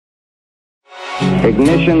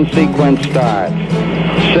Ignition sequence start.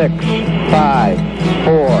 6, 5,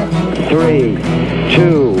 4, 3,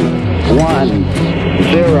 2, 1,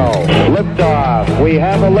 0. Liftoff. We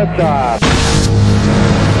have a liftoff.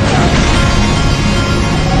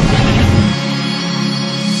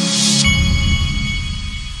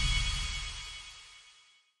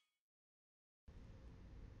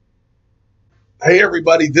 Hey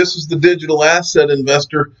everybody, this is the Digital Asset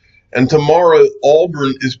Investor, and tomorrow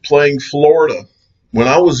Auburn is playing Florida. When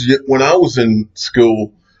I was in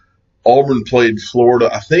school, Auburn played Florida,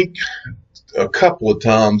 I think a couple of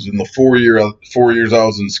times in the 4 years I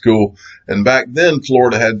was in school. And back then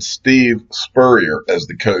Florida had Steve Spurrier as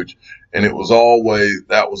the coach, and that was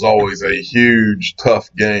always a huge,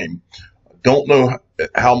 tough game. Don't know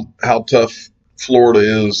how tough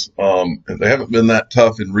Florida is. They haven't been that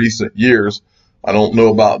tough in recent years. I don't know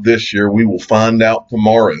about this year. We will find out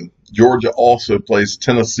tomorrow. Georgia also plays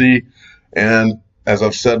Tennessee. And as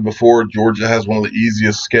I've said before, Georgia has one of the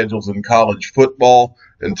easiest schedules in college football.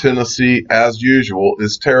 And Tennessee, as usual,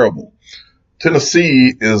 is terrible.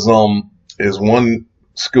 Tennessee is one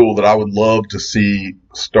school that I would love to see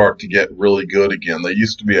start to get really good again. They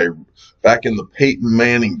used to be back in the Peyton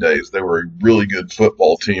Manning days, they were a really good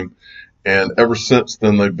football team. And ever since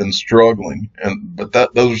then, they've been struggling. But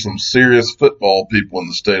those are some serious football people in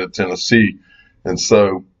the state of Tennessee. And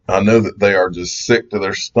so I know that they are just sick to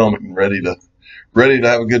their stomach and ready to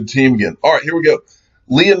have a good team again. All right, here we go.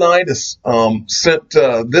 Leonidas sent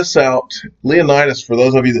this out. Leonidas, for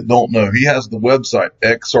those of you that don't know, he has the website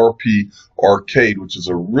XRP Arcade, which is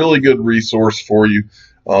a really good resource for you.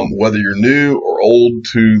 Whether you're new or old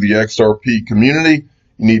to the XRP community,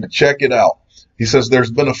 you need to check it out. He says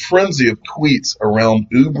there's been a frenzy of tweets around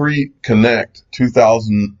Ubri Connect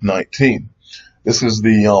 2019. This is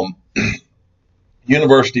the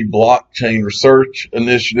University Blockchain Research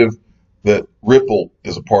Initiative that Ripple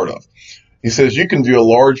is a part of. He says you can view a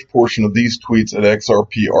large portion of these tweets at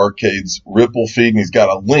XRP Arcade's Ripple feed, and he's got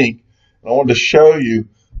a link. And I wanted to show you,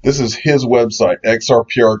 this is his website,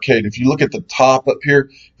 XRP Arcade. If you look at the top up here,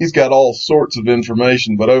 he's got all sorts of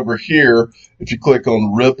information. But over here, if you click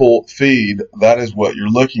on Ripple feed, that is what you're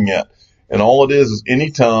looking at. And all it is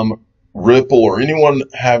anytime Ripple or anyone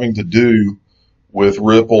having to do with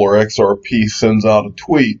Ripple or XRP sends out a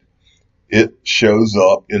tweet, it shows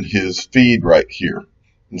up in his feed right here.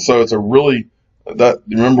 And so it's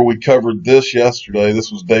remember we covered this yesterday.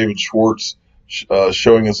 This was David Schwartz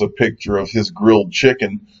showing us a picture of his grilled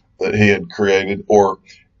chicken that he had created,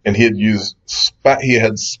 and he had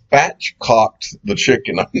spatchcocked the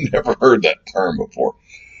chicken. I've never heard that term before.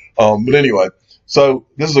 But anyway, so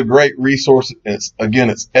this is a great resource. It's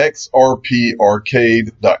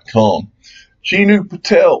xrparcade.com. Chinu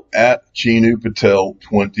Patel at Chinu Patel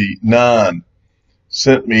 29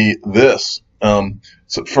 sent me this. So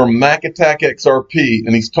from Mac Attack XRP,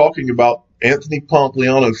 and he's talking about Anthony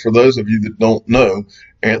Pompliano. For those of you that don't know,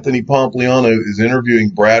 Anthony Pompliano is interviewing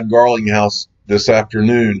Brad Garlinghouse this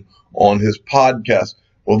afternoon on his podcast.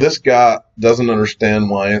 Well, this guy doesn't understand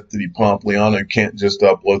why Anthony Pompliano can't just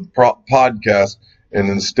upload the podcast, and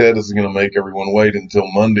instead is going to make everyone wait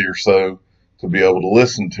until Monday or so to be able to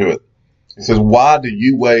listen to it. He says, why do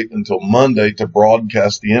you wait until Monday to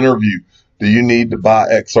broadcast the interview? Do you need to buy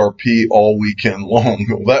XRP all weekend long?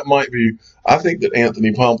 Well, that might be. I think that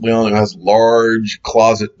Anthony Pompliano has large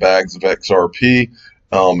closet bags of XRP.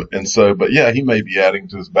 But yeah, he may be adding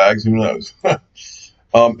to his bags. Who knows?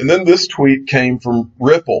 And then this tweet came from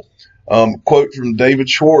Ripple. Quote from David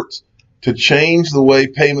Schwartz: to change the way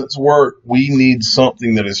payments work, we need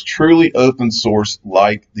something that is truly open source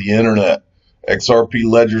like the internet. XRP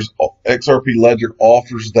Ledger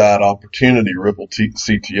offers that opportunity. Ripple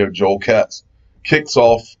CTO Joel Katz kicked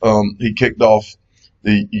off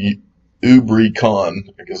the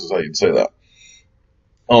UbriCon, I guess is how you'd say that.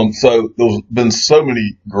 So there's been so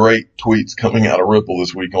many great tweets coming out of Ripple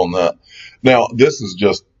this week on that. Now, this is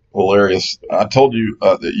just hilarious. I told you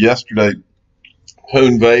that yesterday,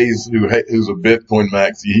 Tone Vase, who's a Bitcoin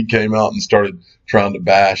maxi, he came out and started trying to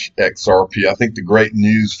bash XRP. I think the great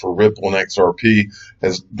news for Ripple and XRP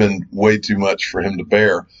has been way too much for him to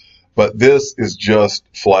bear. But this is just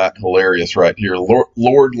flat hilarious right here.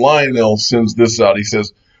 Lord Lionel sends this out. He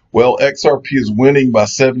says, well, XRP is winning by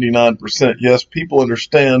 79%. Yes, people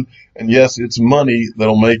understand. And yes, it's money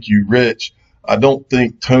that'll make you rich. I think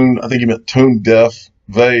he meant Tone Deaf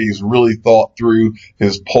Vase really thought through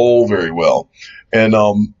his poll very well. And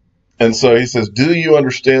so he says, do you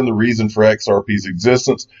understand the reason for XRP's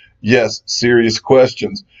existence? Yes, serious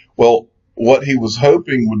questions. Well, what he was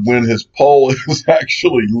hoping would win his poll is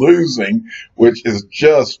actually losing, which is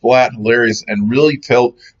just flat hilarious and really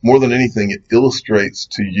more than anything, it illustrates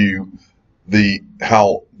to you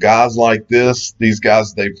how guys like this, these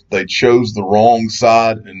guys, they chose the wrong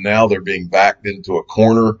side and now they're being backed into a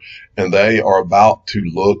corner and they are about to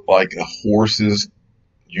look like a horse's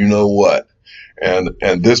you know what.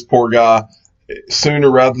 And this poor guy, sooner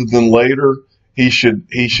rather than later, he should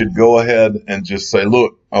go ahead and just say,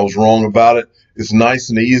 look, I was wrong about it. It's nice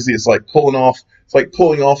and easy. It's like pulling off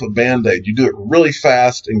a Band-Aid. You do it really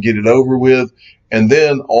fast and get it over with. And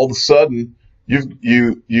then all of a sudden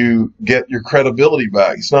you get your credibility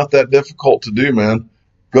back. It's not that difficult to do, man.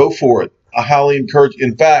 Go for it. I highly encourage.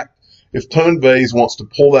 In fact, if Tone Vays wants to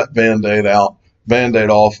pull that Band-Aid off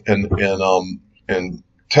and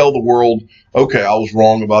tell the world, okay, I was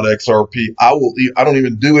wrong about XRP. I don't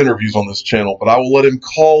even do interviews on this channel, but I will let him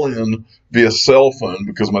call in via cell phone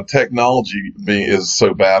because my technology is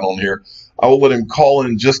so bad on here. I will let him call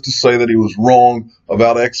in just to say that he was wrong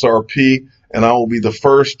about XRP, and I will be the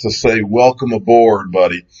first to say, welcome aboard,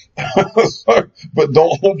 buddy. But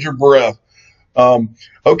don't hold your breath.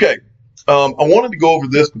 Okay. I wanted to go over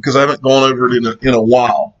this because I haven't gone over it in a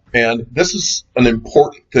while, and this is an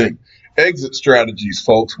important thing. Exit strategies,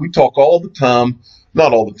 folks. We talk all the time,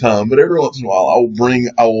 not all the time, but every once in a while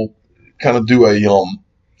I will kind of do an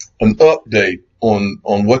update on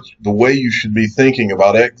what the way you should be thinking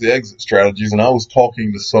about the exit strategies. And I was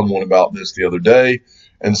talking to someone about this the other day,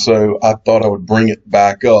 and so I thought I would bring it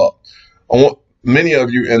back up. I want many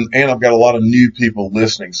of you, and I've got a lot of new people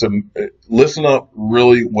listening, so listen up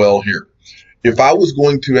really well here. If I was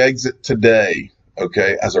going to exit today,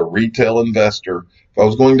 okay, as a retail investor, if I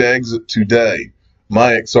was going to exit today,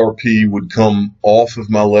 my XRP would come off of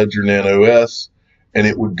my Ledger Nano S and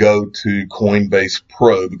it would go to Coinbase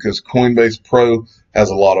Pro because Coinbase Pro has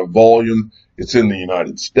a lot of volume. It's in the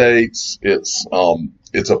United States. It's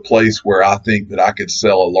a place where I think that I could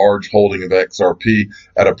sell a large holding of XRP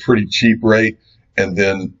at a pretty cheap rate. And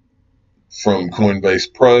then from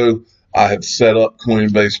Coinbase Pro, I have set up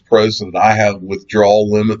Coinbase Pro so that I have withdrawal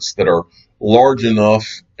limits that are large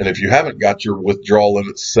enough. And if you haven't got your withdrawal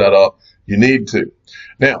limits set up, you need to.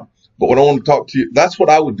 Now, but what I want to talk to you, that's what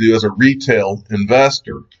I would do as a retail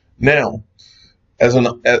investor. Now, as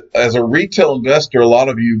a retail investor, a lot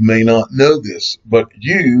of you may not know this, but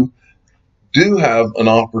you do have an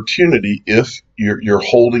opportunity if your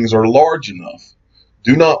holdings are large enough.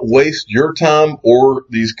 Do not waste your time or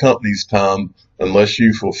these companies' time unless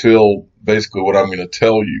you fulfill basically what I'm going to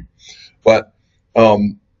tell you. But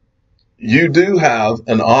you do have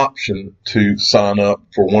an option to sign up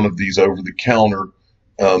for one of these over-the-counter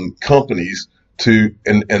companies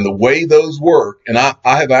and the way those work, and I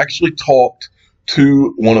have actually talked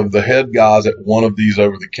to one of the head guys at one of these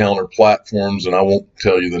over-the-counter platforms, and I won't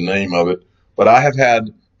tell you the name of it, but I have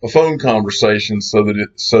had a phone conversation so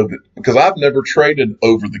that because I've never traded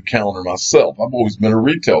over-the-counter myself. I've always been a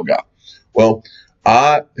retail guy. Well,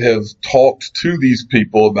 I have talked to these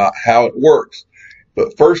people about how it works.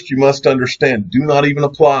 But first, you must understand, do not even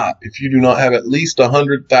apply if you do not have at least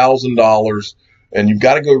 $100,000, and you've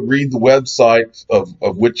got to go read the website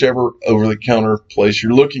of whichever over-the-counter place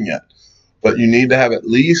you're looking at. But you need to have at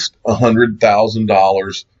least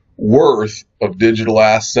 $100,000 worth of digital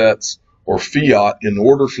assets or fiat in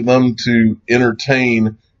order for them to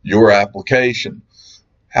entertain your application.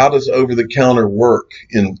 How does over-the-counter work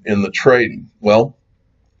in the trading? Well,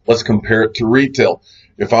 let's compare it to retail.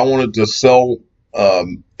 If I wanted to sell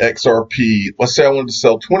XRP, let's say I wanted to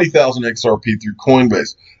sell 20,000 XRP through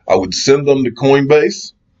Coinbase, I would send them to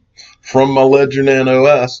Coinbase from my Ledger Nano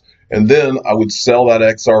S, and then I would sell that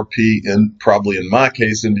XRP probably in my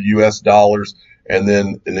case into US dollars, and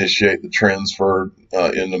then initiate the transfer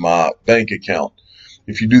into my bank account.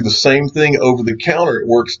 If you do the same thing over the counter, it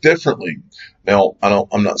works differently. Now,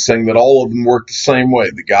 I'm not saying that all of them work the same way.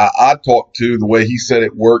 The guy I talked to, the way he said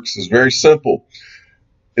it works is very simple.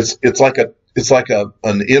 It's like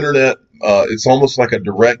an internet. It's almost like a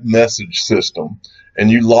direct message system, and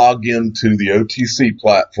you log into the OTC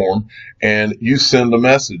platform and you send a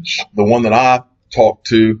message. The one that I talked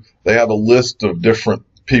to, they have a list of different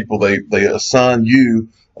people. They assign you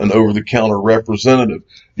an over-the-counter representative.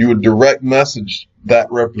 You would direct message that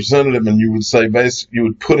representative, and you would say, you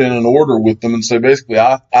would put in an order with them and say, basically,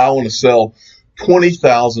 I want to sell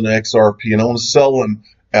 20,000 XRP, and I want to sell them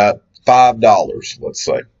at $5, let's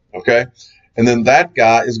say, okay? And then that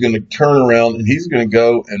guy is going to turn around and he's going to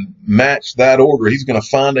go and match that order. He's going to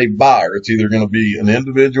find a buyer. It's either going to be an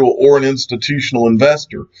individual or an institutional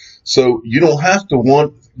investor. So you don't have to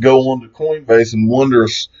go onto Coinbase and wonder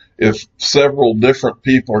if several different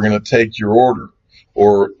people are going to take your order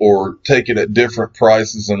or take it at different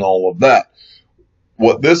prices and all of that.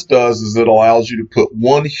 What this does is it allows you to put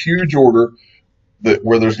one huge order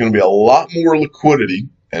where there's going to be a lot more liquidity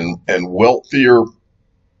and wealthier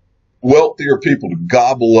people to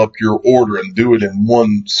gobble up your order and do it in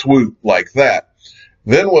one swoop like that.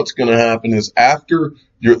 Then what's going to happen is after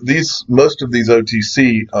most of these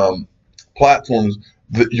OTC platforms,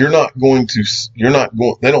 that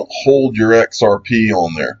they don't hold your XRP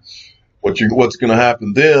on there. What's going to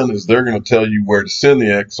happen then is they're going to tell you where to send the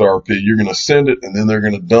XRP. You're going to send it, and then they're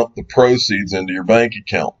going to dump the proceeds into your bank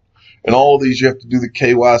account. And all of these, you have to do the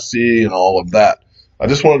KYC and all of that. I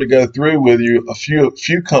just wanted to go through with you a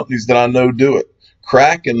few companies that I know do it.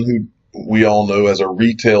 Kraken, who we all know as a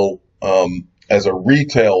retail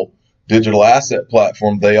digital asset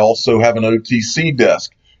platform, they also have an OTC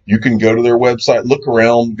desk. You can go to their website, look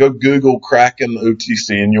around, go Google Kraken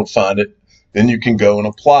OTC, and you'll find it. Then you can go and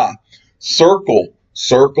apply. Circle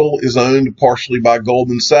is owned partially by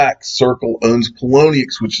Goldman Sachs. Circle owns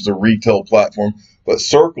Poloniex, which is a retail platform, but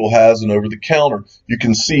Circle has an over-the-counter. You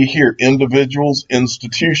can see here, individuals,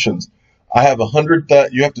 institutions. I have 100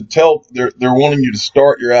 that you have to tell, they're wanting you to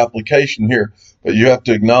start your application here, but you have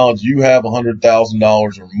to acknowledge you have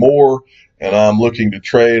 $100,000 or more, and I'm looking to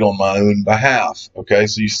trade on my own behalf. Okay,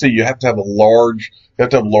 so you see, you have to have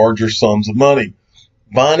larger sums of money.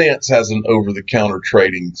 Binance has an over-the-counter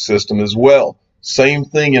trading system as well. Same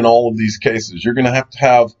thing in all of these cases. You're going to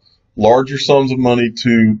have larger sums of money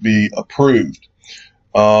to be approved.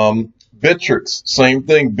 Bittrex, same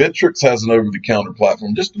thing. Bittrex has an over-the-counter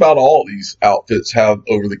platform. Just about all of these outfits have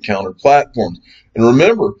over-the-counter platforms. And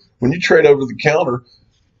remember, when you trade over-the-counter,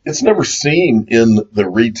 it's never seen in the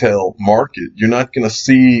retail market. You're not going to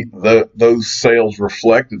see those sales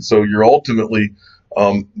reflected. So you're ultimately,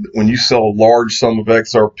 when you sell a large sum of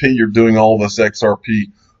XRP, you're doing all of us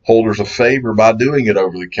XRP holders a favor by doing it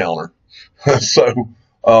over the counter. So,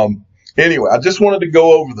 anyway, I just wanted to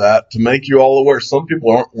go over that to make you all aware. Some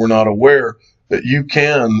people were not aware that you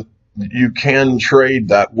can trade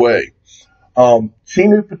that way.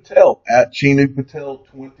 Chinu Patel at Chinu Patel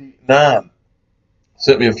 29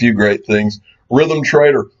 sent me a few great things. Rhythm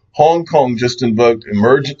Trader, Hong Kong just invoked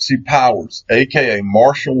emergency powers, aka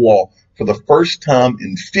martial law, for the first time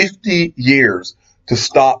in 50 years to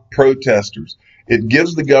stop protesters. It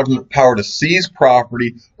gives the government power to seize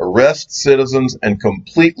property, arrest citizens, and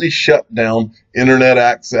completely shut down internet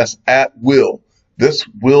access at will. This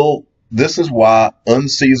is why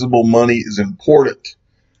unseizable money is important.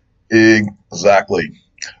 Exactly.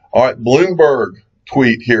 All right, Bloomberg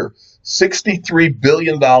tweet here. $63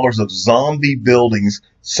 billion of zombie buildings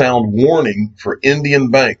sound warning for Indian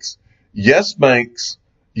banks. Yes Bank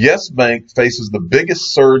faces the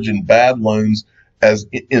biggest surge in bad loans as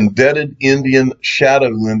indebted Indian shadow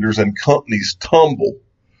lenders and companies tumble.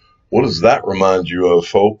 What does that remind you of,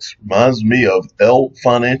 folks? Reminds me of L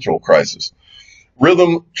financial crisis.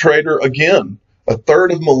 Rhythm Trader again. A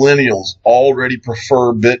third of millennials already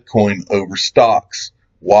prefer Bitcoin over stocks.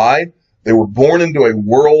 Why? They were born into a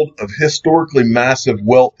world of historically massive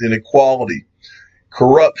wealth inequality,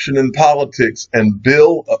 corruption in politics, and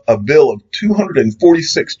a bill of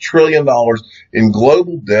 $246 trillion in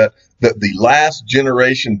global debt that the last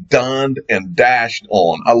generation dined and dashed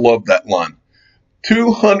on. I love that line.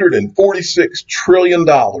 $246 trillion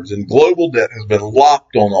in global debt has been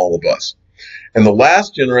locked on all of us. And the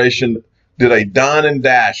last generation did a dine and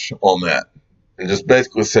dash on that and just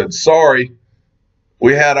basically said, sorry,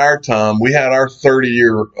 we had our time. We had our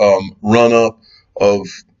 30-year run up of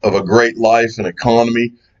a great life and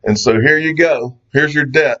economy. And so here you go. Here's your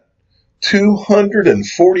debt.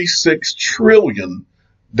 $246 trillion.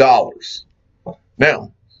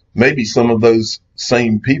 Now, maybe some of those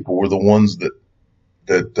same people were the ones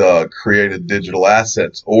that created digital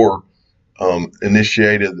assets or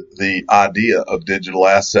initiated the idea of digital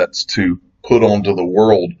assets to put onto the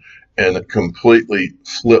world and completely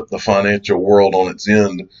flip the financial world on its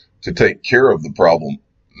end to take care of the problem.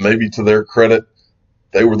 Maybe to their credit,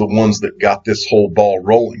 they were the ones that got this whole ball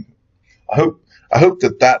rolling. I hope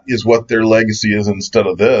that is what their legacy is instead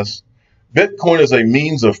of this. Bitcoin is a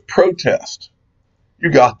means of protest. You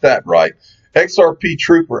got that right. XRP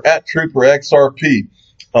Trooper at Trooper XRP.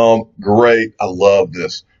 Great. I love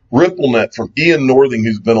this. RippleNet from Ian Northing,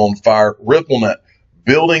 who's been on fire. RippleNet,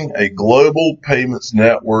 building a global payments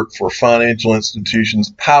network for financial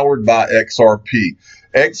institutions powered by XRP.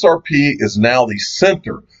 XRP is now the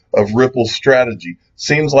center of Ripple's strategy.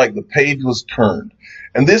 Seems like the page was turned.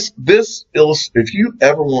 And this if you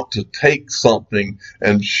ever want to take something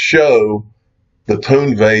and show the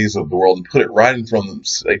Tone Vays of the world and put it right in front of them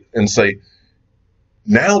and say,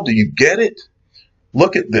 now do you get it?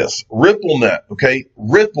 Look at this. RippleNet, okay?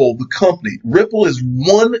 Ripple, the company. Ripple is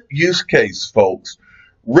one use case, folks.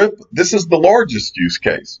 This is the largest use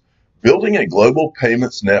case. Building a global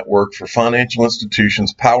payments network for financial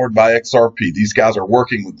institutions powered by XRP. These guys are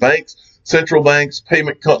working with banks, central banks,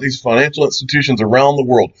 payment companies, financial institutions around the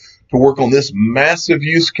world to work on this massive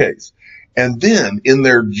use case. And then, in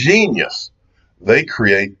their genius, they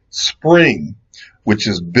create Xpring, which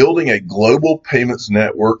is building a global payments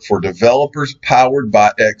network for developers powered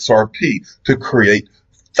by XRP to create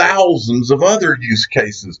thousands of other use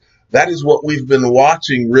cases. That is what we've been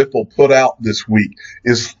watching Ripple put out this week,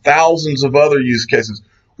 is thousands of other use cases.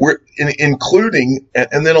 Including,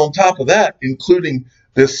 and then on top of that, including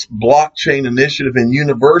this blockchain initiative in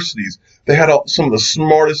universities. They had some of the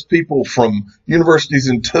smartest people from universities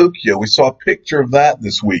in Tokyo. We saw a picture of that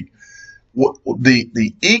this week.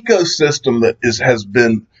 The ecosystem that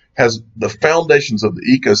has the foundations of the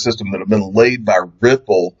ecosystem that have been laid by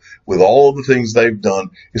Ripple with all of the things they've done.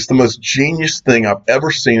 It's the most genius thing I've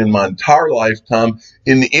ever seen in my entire lifetime,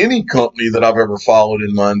 in any company that I've ever followed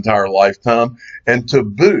in my entire lifetime. And to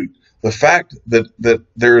boot, the fact that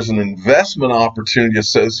there's an investment opportunity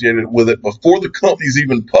associated with it before the company's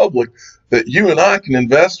even public that you and I can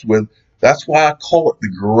invest with, that's why I call it the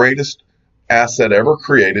greatest asset ever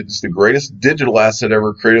created. It's the greatest digital asset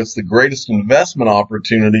ever created. It's the greatest investment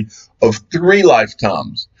opportunity of 3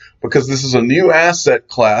 lifetimes, because this is a new asset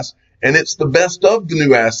class and it's the best of the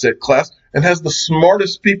new asset class and has the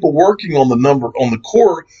smartest people working on the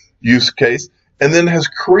core use case, and then has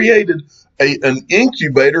created an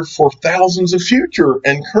incubator for thousands of future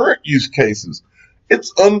and current use cases.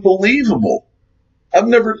 It's unbelievable.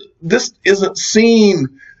 This isn't seen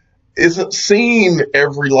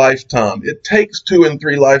every lifetime. It takes 2 and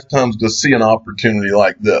 3 lifetimes to see an opportunity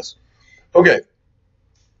like this. Okay,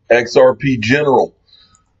 XRP General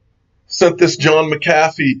sent this John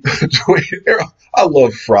McAfee tweet. I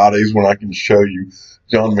love Fridays when I can show you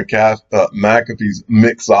John McAfee's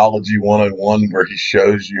Mixology 101, where he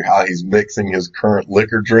shows you how he's mixing his current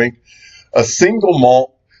liquor drink. A single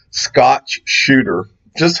malt Scotch shooter.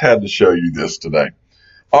 Just had to show you this today.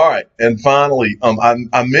 All right, and finally,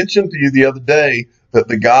 I mentioned to you the other day that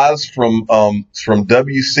the guys from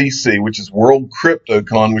WCC, which is World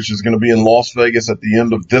CryptoCon, which is going to be in Las Vegas at the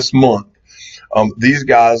end of this month, these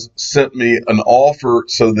guys sent me an offer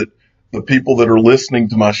so that the people that are listening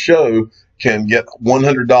to my show can get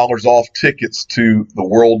 $100 off tickets to the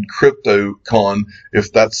World CryptoCon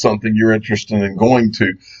if that's something you're interested in going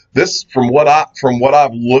to. This, from what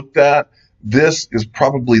I've looked at, this is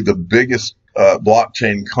probably the biggest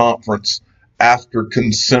blockchain conference after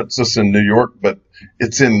Consensus in New York, but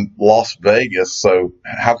it's in Las Vegas, so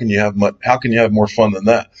how can you have more fun than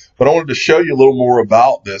that? But I wanted to show you a little more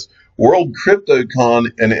about this World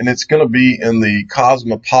CryptoCon, and it's going to be in the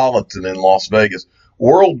Cosmopolitan in Las Vegas.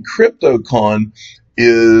 World CryptoCon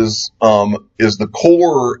is the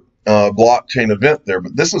core blockchain event there,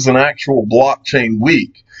 but this is an actual blockchain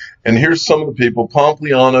week. And here's some of the people.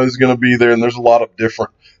 Pompliano is going to be there, and there's a lot of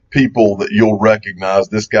different people that you'll recognize.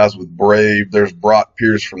 This guy's with Brave. There's Brock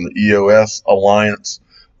Pierce from the EOS Alliance.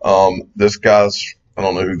 This guy's, I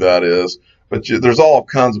don't know who that is, but there's all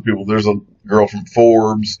kinds of people. There's a girl from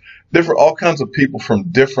Forbes, all kinds of people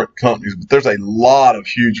from different companies, but there's a lot of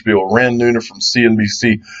huge people. Rand Nooner from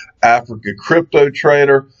CNBC, Africa Crypto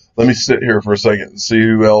Trader. Let me sit here for a second and see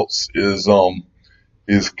who else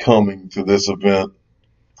is coming to this event.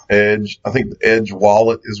 Edge, I think the Edge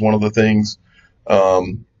wallet is one of the things.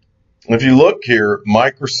 If you look here,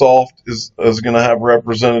 Microsoft is going to have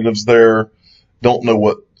representatives there. Don't know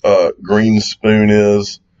what Green Spoon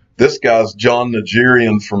is. This guy's John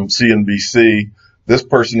Nigerian from CNBC. This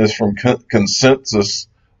person is from Consensus.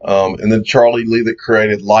 And then Charlie Lee that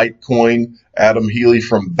created Litecoin. Adam Healy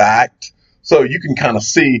from Backed. So you can kind of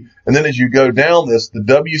see. And then as you go down this, the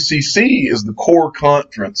WCC is the core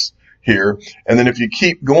conference here. And then if you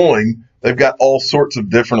keep going, they've got all sorts of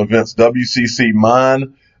different events. WCC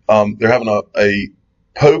Mine. They're having a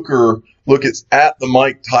poker look. It's at the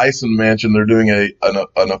Mike Tyson mansion. They're doing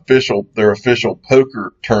their official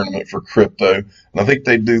poker tournament for crypto. And I think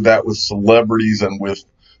they do that with celebrities and with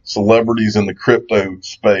celebrities in the crypto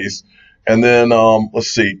space. And then, let's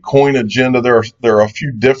see, Coin Agenda. There are a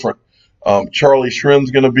few different, Charlie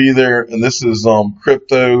Shrim's going to be there. And this is,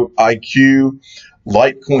 Crypto IQ.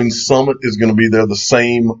 Litecoin Summit is going to be there the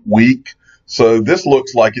same week. So this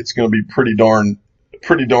looks like it's going to be pretty darn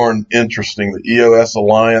interesting. The EOS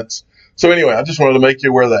Alliance. So anyway, I just wanted to make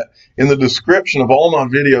you aware of that. In the description of all my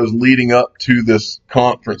videos leading up to this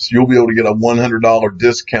conference, you'll be able to get a $100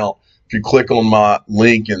 discount if you click on my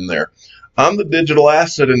link in there. I'm the digital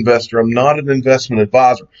asset investor. I'm not an investment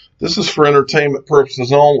advisor. This is for entertainment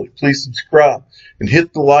purposes only. Please subscribe and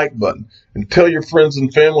hit the like button and tell your friends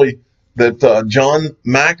and family that John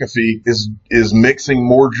McAfee is mixing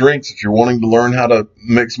more drinks. If you're wanting to learn how to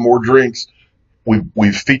mix more drinks,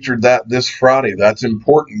 we've featured that this Friday. That's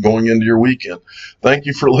important going into your weekend. Thank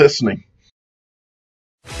you for listening.